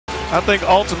I think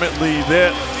ultimately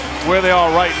that where they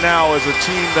are right now is a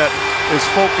team that is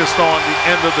focused on the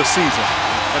end of the season.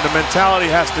 And the mentality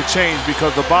has to change,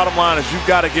 because the bottom line is you've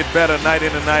got to get better night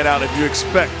in and night out if you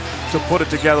expect to put it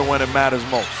together when it matters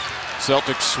most.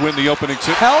 Celtics win the opening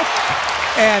tip. Help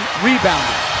and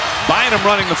rebounding. Bynum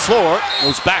running the floor,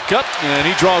 goes back up, and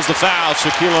he draws the foul.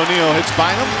 Shaquille O'Neal hits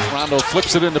Bynum. Rondo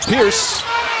flips it into Pierce.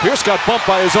 Pierce got bumped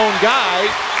by his own guy,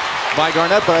 by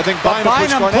Garnett, but I think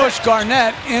Bynum pushed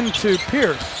Garnett into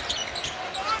Pierce.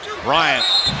 Bryant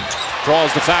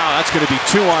draws the foul. That's going to be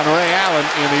 2 on Ray Allen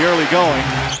in the early going.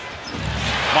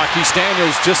 Marquise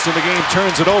Daniels just in the game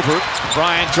turns it over.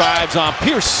 Bryant drives on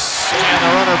Pierce, and the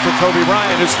runner for Kobe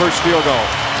Bryant, his first field goal.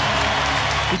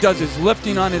 He does his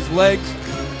lifting on his legs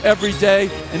every day,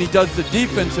 and he does the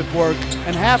defensive work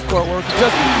and half-court work. He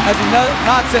just has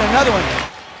knocks in another one.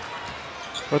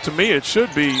 But to me, it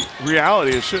should be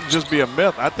reality. It shouldn't just be a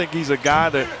myth. I think he's a guy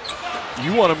that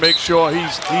you want to make sure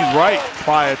he's right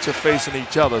prior to facing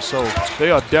each other. So they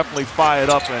are definitely fired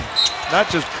up, and not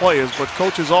just players, but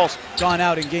coaches also. Gone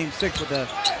out in Game 6 with a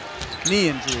knee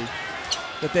injury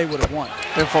that they would have won.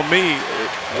 And for me,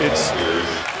 it's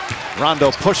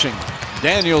Rondo pushing.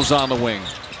 Daniels on the wing.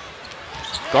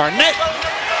 Garnett,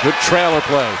 good trailer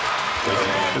play.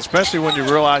 Especially when you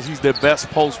realize he's their best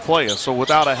post player. So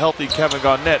without a healthy Kevin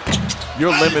Garnett,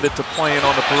 you're limited to playing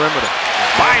on the perimeter.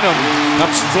 Bynum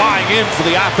comes flying in for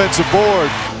the offensive board.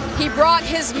 He brought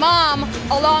his mom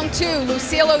along too,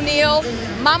 Lucille O'Neal.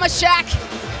 Mama Shaq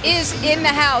is in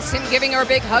the house. Him giving her a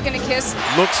big hug and a kiss.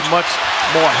 Looks much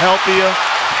more healthier.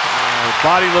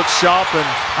 Body looks sharp, and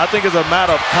I think it's a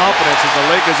matter of confidence as the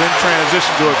Lakers in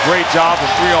transition do a great job of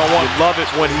 3-on-1. Love it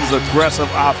when he's aggressive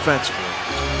offensively.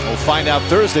 We'll find out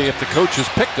Thursday if the coaches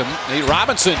picked him. Nate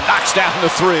Robinson knocks down the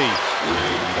 3.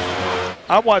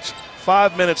 I watched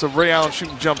 5 minutes of Ray Allen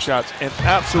shooting jump shots, and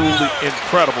absolutely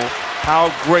incredible how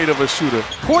great of a shooter.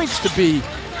 Points to be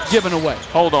given away.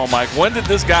 Hold on, Mike. When did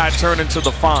this guy turn into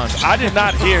the Fonz? I did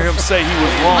not hear him say he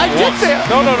was wrong. I did say it.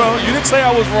 No. You didn't say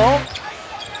I was wrong.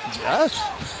 Yes.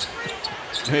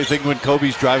 Anything when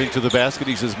Kobe's driving to the basket,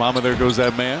 he says, "Mama, there goes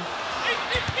that man."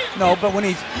 No, but when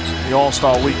he's the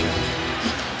All-Star weekend.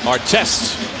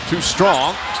 Artest too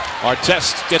strong.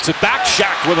 Artest gets it back.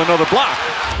 Shaq with another block.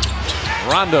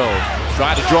 Rondo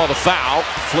tried to draw the foul,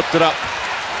 flipped it up.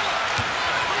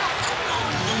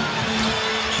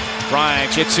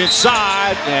 Bryant gets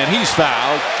inside, and he's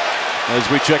fouled as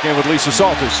we check in with Lisa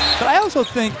Salters. But I also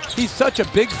think he's such a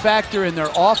big factor in their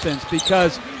offense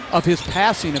because of his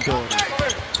passing ability.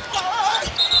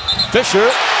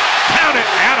 Fisher, count it,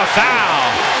 and a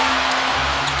foul.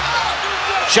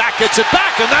 Shaq gets it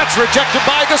back, and that's rejected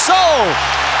by Gasol.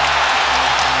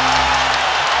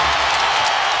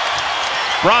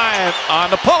 Bryant on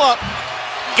the pull-up,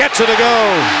 gets it to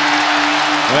go.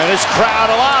 And his crowd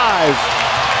alive.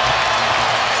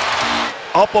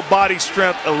 Upper body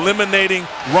strength, eliminating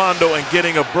Rondo and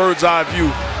getting a bird's eye view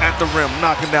at the rim,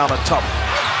 knocking down a tough.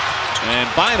 And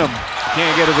Bynum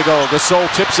can't get it to go. Gasol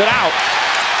tips it out.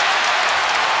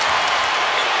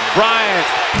 Bryant.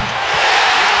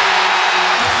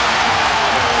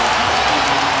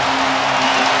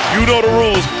 You know the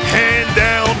rules. Hand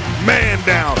down, man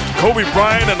down. Kobe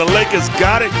Bryant and the Lakers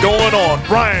got it going on.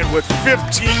 Bryant with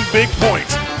 15 big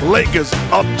points. Lakers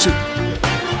up 2.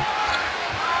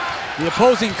 The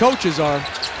opposing coaches are.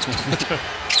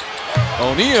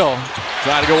 O'Neal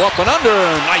trying to go up and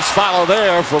under. Nice follow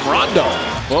there from Rondo.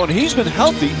 Well, when he's been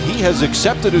healthy, he has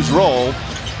accepted his role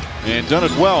and done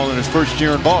it well in his first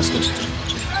year in Boston. And,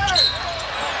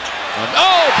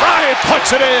 oh, Bryant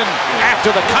puts it in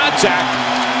after the contact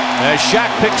as Shaq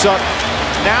picks up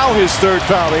now his 3rd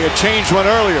foul. They had changed one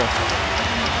earlier.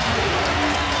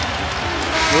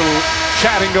 Little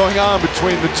chatting going on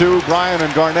between the two, Bryant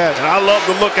and Garnett. And I love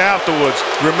the look afterwards.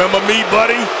 Remember me,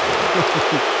 buddy?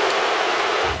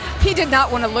 He did not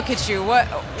want to look at you.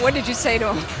 What did you say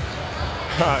to him?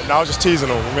 No, I was just teasing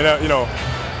him. I mean, you know,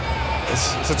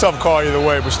 it's a tough call either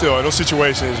way, but still, in those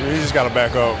situations, you just got to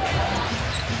back up.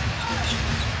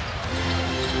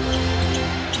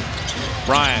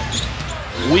 Bryant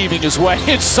weaving his way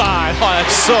inside. Oh,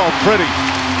 that's so pretty.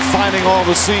 Finding all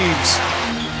the seams.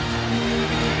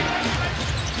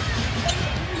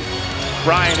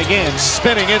 Bryant again,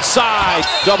 spinning inside.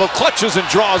 Double clutches and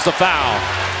draws the foul.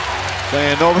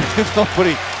 Saying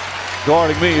nobody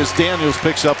guarding me as Daniels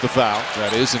picks up the foul.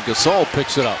 That is, and Gasol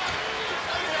picks it up.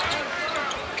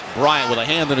 Bryant with a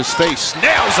hand in his face.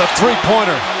 Nails a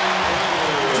 3-pointer.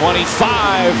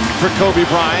 25 for Kobe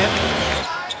Bryant.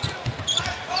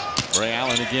 Ray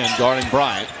Allen again guarding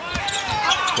Bryant.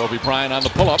 Kobe Bryant on the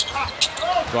pull-up.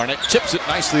 Garnett chips it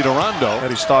nicely to Rondo. How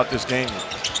did he start this game?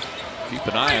 Keep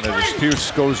an eye on it as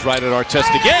Pierce goes right at Artest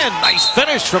again. Nice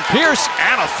finish from Pierce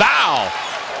and a foul.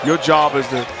 Your job is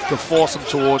to force him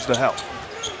towards the help.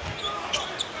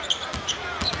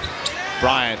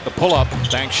 Bryant, the pull-up,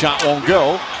 bank shot won't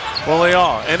go. Well, they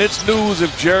are. And it's news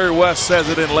if Jerry West says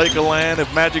it in Lakerland,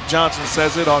 if Magic Johnson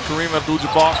says it, or Kareem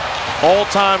Abdul-Jabbar.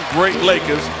 All-time great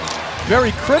Lakers.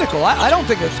 Very critical. I don't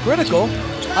think it's critical.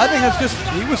 I think it's just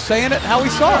he was saying it how he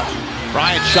saw it.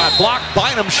 Bryant shot blocked,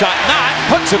 Bynum shot not,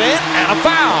 puts it in, and a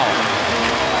foul.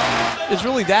 Is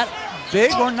really that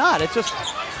big or not? It's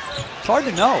hard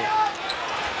to know.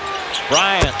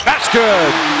 Bryant, that's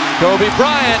good. Kobe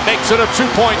Bryant makes it a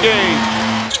 2-point game.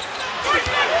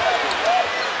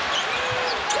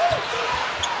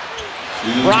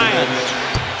 Bryant.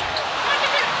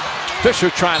 Fisher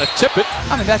trying to tip it.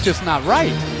 I mean, that's just not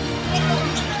right.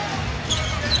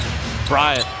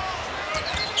 Bryant.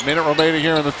 Minute remaining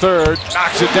here in the third.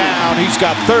 Knocks it down. He's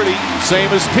got 30, same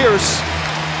as Pierce.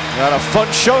 Got a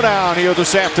fun showdown here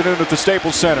this afternoon at the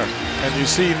Staples Center. And you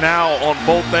see now on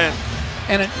both ends.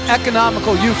 And an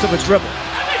economical use of a dribble.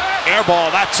 Air ball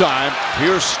that time.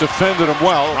 Pierce defended him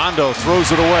well. Rondo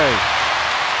throws it away.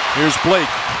 Here's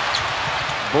Blake.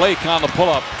 Blake on the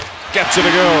pull-up. Gets it to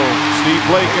go. Steve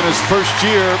Blake in his first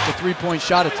year. The three-point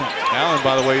shot attempt. Allen,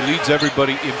 by the way, leads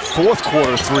everybody in fourth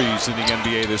quarter threes in the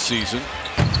NBA this season.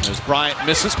 As Bryant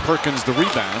misses, Perkins the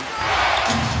rebound.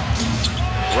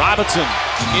 Robinson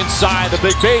inside the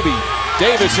big baby.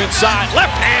 Davis inside,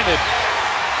 left-handed.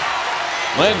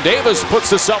 Len Davis puts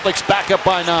the Celtics back up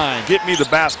by 9. Get me the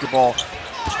basketball.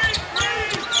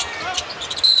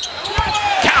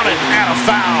 Count it, and a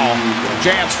foul.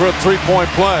 Chance for a three-point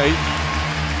play.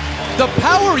 The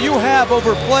power you have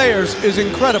over players is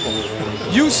incredible.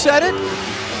 You said it,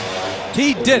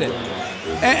 he did it.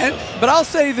 But I'll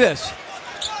say this.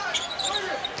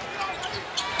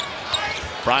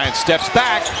 Bryant steps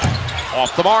back.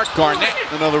 Off the mark, Garnett,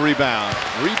 another rebound.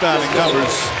 Rebounding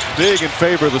numbers big in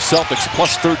favor of the Celtics,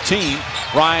 plus 13.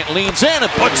 Bryant leans in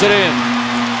and puts it in.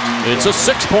 It's a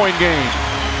 6-point game.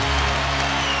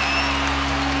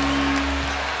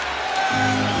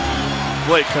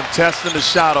 Blake contesting the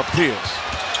shot of Pierce.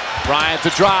 Bryant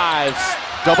to drive.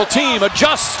 Double team,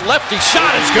 adjusts, lefty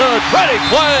shot is good. Ready,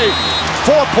 play.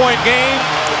 4-point game.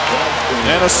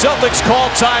 And the Celtics call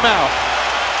timeout.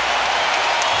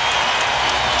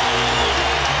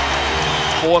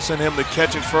 Forcing him to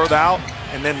catch it further out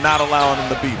and then not allowing him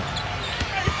to beat him.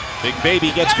 Big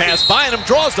baby gets past Bynum,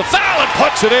 draws the foul and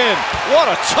puts it in. What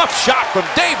a tough shot from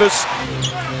Davis.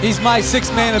 He's my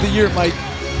 6th man of the year, Mike.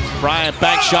 Bryant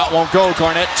bank shot won't go.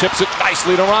 Garnett tips it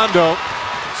nicely to Rondo.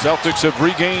 Celtics have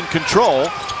regained control.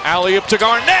 Alley-oop to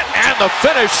Garnett and the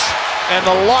finish and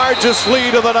the largest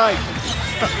lead of the night.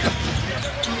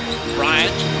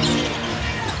 Bryant.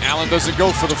 Allen doesn't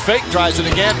go for the fake, tries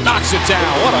it again, knocks it down.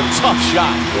 What a tough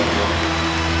shot.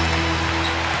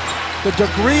 The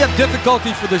degree of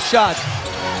difficulty for the shot.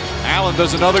 Allen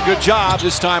does another good job.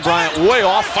 This time Bryant way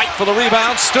off, fight for the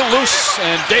rebound, still loose,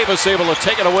 and Davis able to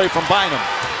take it away from Bynum.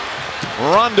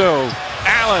 Rondo,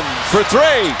 Allen for 3.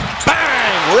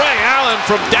 Bang! Ray Allen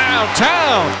from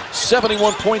downtown.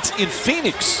 71 points in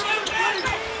Phoenix.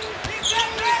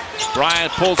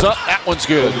 Bryant pulls up, that one's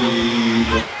good.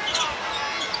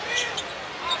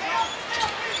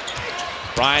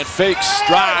 Bryant fakes,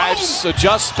 drives,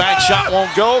 adjusts, bank shot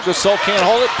won't go. Gasol can't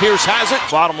hold it, Pierce has it.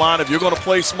 Bottom line, if you're going to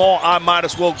play small, I might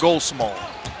as well go small.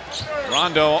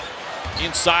 Rondo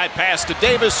inside pass to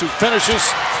Davis, who finishes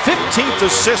 15th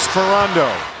assist for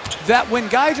Rondo. That when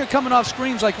guys are coming off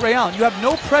screens like Ray Allen, you have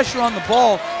no pressure on the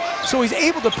ball, so he's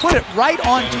able to put it right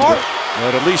on target.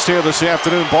 But at least here this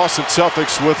afternoon, Boston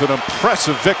Celtics with an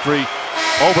impressive victory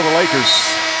over the Lakers.